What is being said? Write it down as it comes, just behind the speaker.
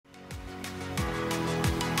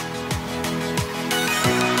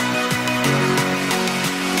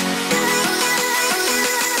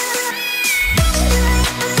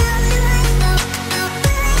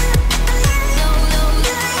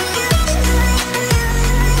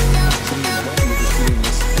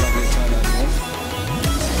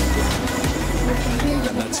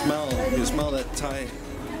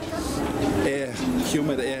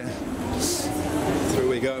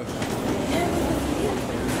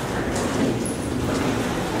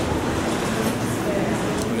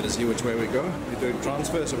which way we go. We're doing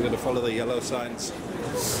transfer, so we're going to follow the yellow signs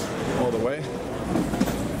all the way.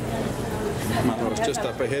 Mano's just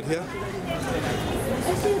up ahead here.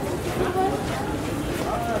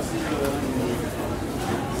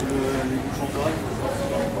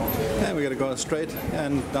 And we're going to go straight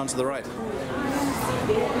and down to the right.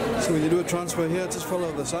 So when you do a transfer here, just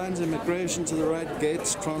follow the signs: immigration to the right,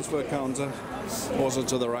 gates, transfer counter, also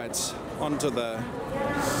to the right. Onto the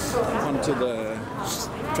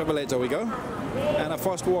TravellerYT we go, and a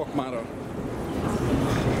fast walk, Maro.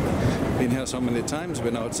 Been here so many times,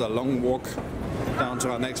 we know it's a long walk down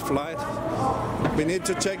to our next flight. We need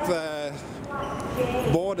to check the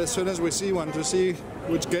board as soon as we see one to see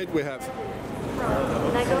which gate we have.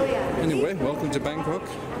 Anyway, welcome to Bangkok.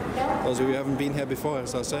 Those of you who haven't been here before,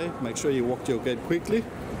 as I say, make sure you walk your gate quickly,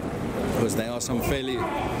 because there are some fairly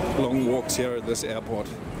long walks here at this airport.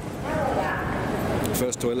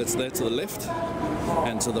 First toilets there to the left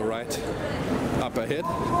and to the right up ahead.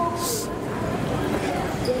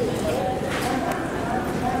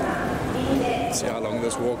 Let's see how long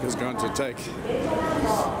this walk is going to take.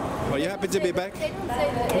 Are you happy to be back?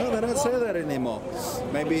 No, they don't say that anymore.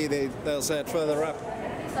 Maybe they'll say it further up.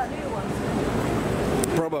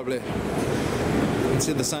 Probably. You can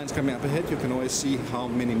see the signs coming up ahead. You can always see how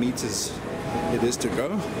many meters it is to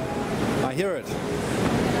go. I hear it.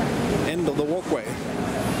 End of the walkway.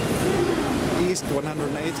 East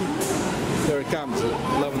 180. There it comes.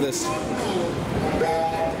 Love this.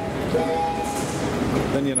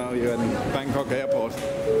 Then you know you're in Bangkok Airport.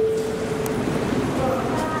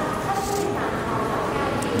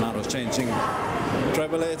 Now it's changing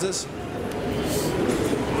TravellerYTs.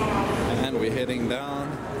 And we're heading down,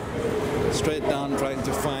 straight down, trying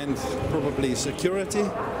to find probably security.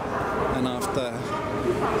 And after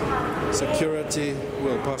security,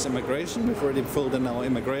 we'll pass immigration. We've already filled in our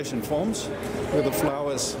immigration forms. Look at the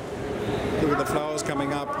flowers. Look at the flowers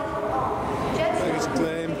coming up. Baggage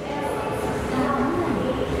claim.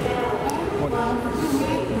 What?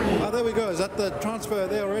 Oh, there we go. Is that the transfer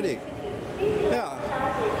there already? Yeah.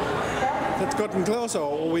 It's gotten closer,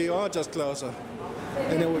 or we are just closer.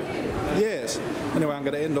 Anyway, yes. Anyway, I'm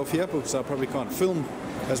going to end off here because I probably can't film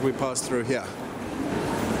as we pass through here.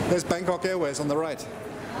 There's Bangkok Airways on the right.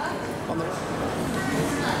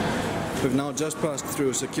 We've now just passed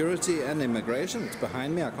through security and immigration. It's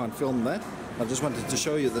behind me, I can't film that. I just wanted to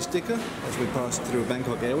show you the sticker as we pass through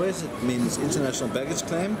Bangkok Airways. It means international baggage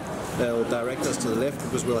claim. They'll direct us to the left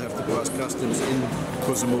because we'll have to pass customs in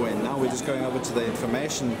Koh Samui. Now we're just going over to the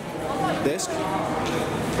information desk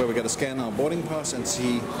where we're going to scan our boarding pass and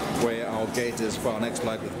see where our gate is for our next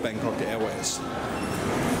flight with Bangkok Airways.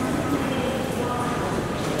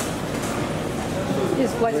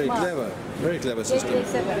 Very clever system.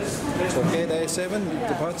 So gate A7,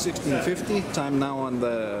 depart 1650. Time now on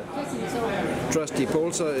the trusty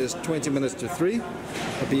Pulsar is 20 minutes to 3.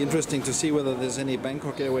 It'll be interesting to see whether there's any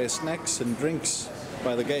Bangkok Airways snacks and drinks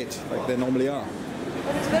by the gate, like there normally are.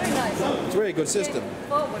 But it's very nice. It's a very good system.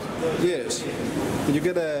 Forward. Yes. Did you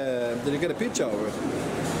get a picture of it?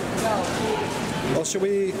 No. Well, shall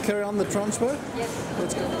we carry on the transfer? Yes.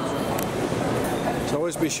 Let's go. So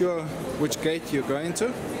always be sure which gate you're going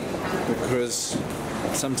to, because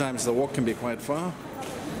sometimes the walk can be quite far,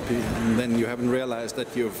 and then you haven't realized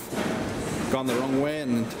that you've gone the wrong way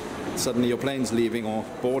and suddenly your plane's leaving or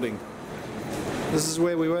boarding. This is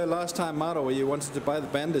where we were last time, Maro, where you wanted to buy the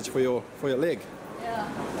bandage for your leg. Yeah.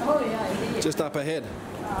 Oh yeah, indeed. Just up ahead.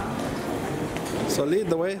 So lead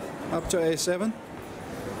the way up to A7.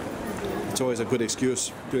 It's always a good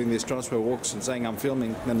excuse doing these transfer walks and saying I'm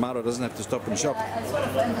filming, then Maro doesn't have to stop and shop. I sort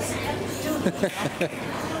of understand.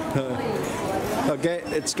 Okay,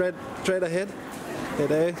 it's straight ahead.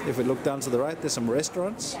 Head A. If we look down to the right, there's some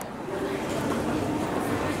restaurants.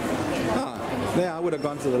 Ah, there I would have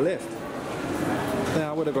gone to the left. There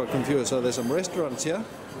I would have got confused. So there's some restaurants here.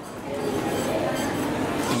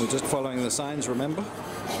 And we're just following the signs, remember?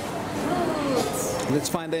 Let's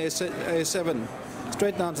find A7.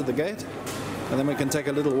 Straight down to the gate, and then we can take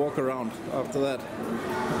a little walk around after that.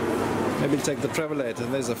 Maybe take the TravellerYT,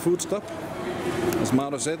 and there's a food stop. As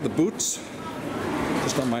Maro said, the Boots,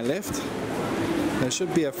 just on my left. There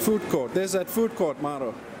should be a food court. There's that food court,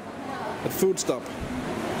 Maro. That food stop.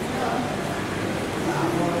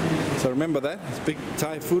 So remember that, it's a big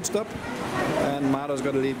Thai food stop. And Maro's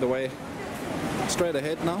got to lead the way straight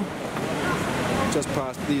ahead now. Just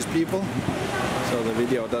past these people. So the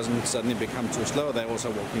video doesn't suddenly become too slow. They're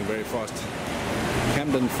also walking very fast.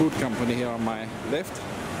 Camden Food Company here on my left.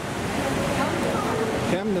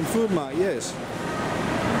 Camden Food Mart, yes.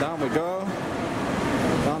 Down we go.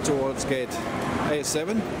 Down towards gate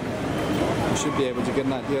A7. you should be able to get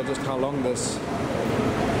an idea just how long this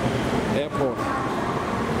airport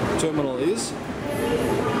terminal is.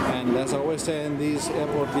 And as I always say in these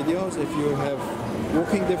airport videos, if you have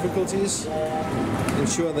walking difficulties,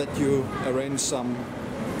 ensure that you arrange some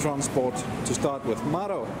transport to start with.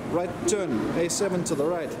 Maro, right turn, A7 to the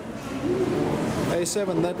right.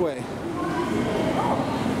 A7 that way.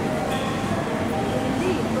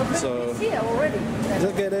 So, Here already. is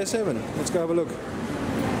that gate A7? Let's go have a look.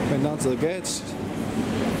 Went down to the gates.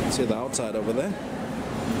 See the outside over there.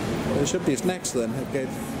 There should be snacks then at gate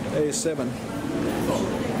A7.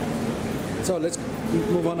 So let's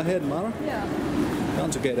move on ahead, Mara. Yeah.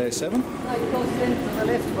 Down to gate A7. Now it goes then to the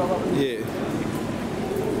left probably. Yeah.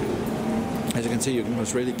 As you can see, you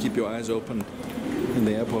must really keep your eyes open in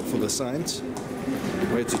the airport for the signs.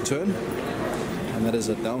 Where to turn. And that is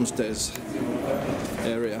a downstairs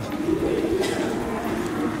area.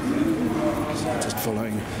 Just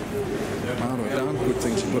following Mara down. Good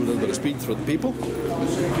thing she put a little bit of speed through the people.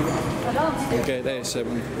 Gate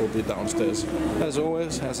A7 will be downstairs. As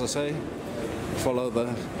always, as I say, follow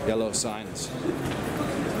the yellow signs.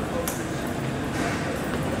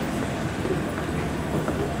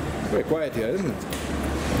 Very quiet here, isn't it?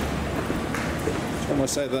 I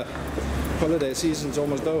almost say the holiday season's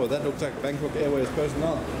almost over. That looks like Bangkok Airways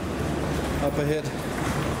personnel up ahead.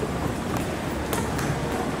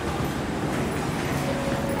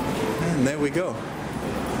 And there we go.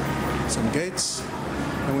 Some gates,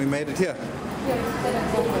 and we made it here.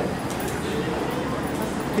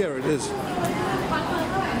 Here it is.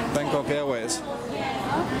 Bangkok Airways.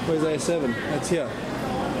 Where's A7? That's here.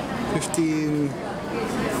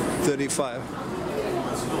 15:35.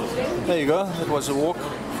 There you go. It was a walk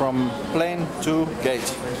from plane to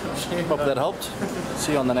gate. Hope that helped.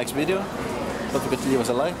 See you on the next video. Don't forget to leave us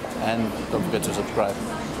a like and don't forget to subscribe.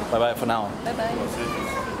 Bye bye for now. Bye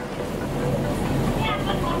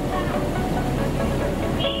bye.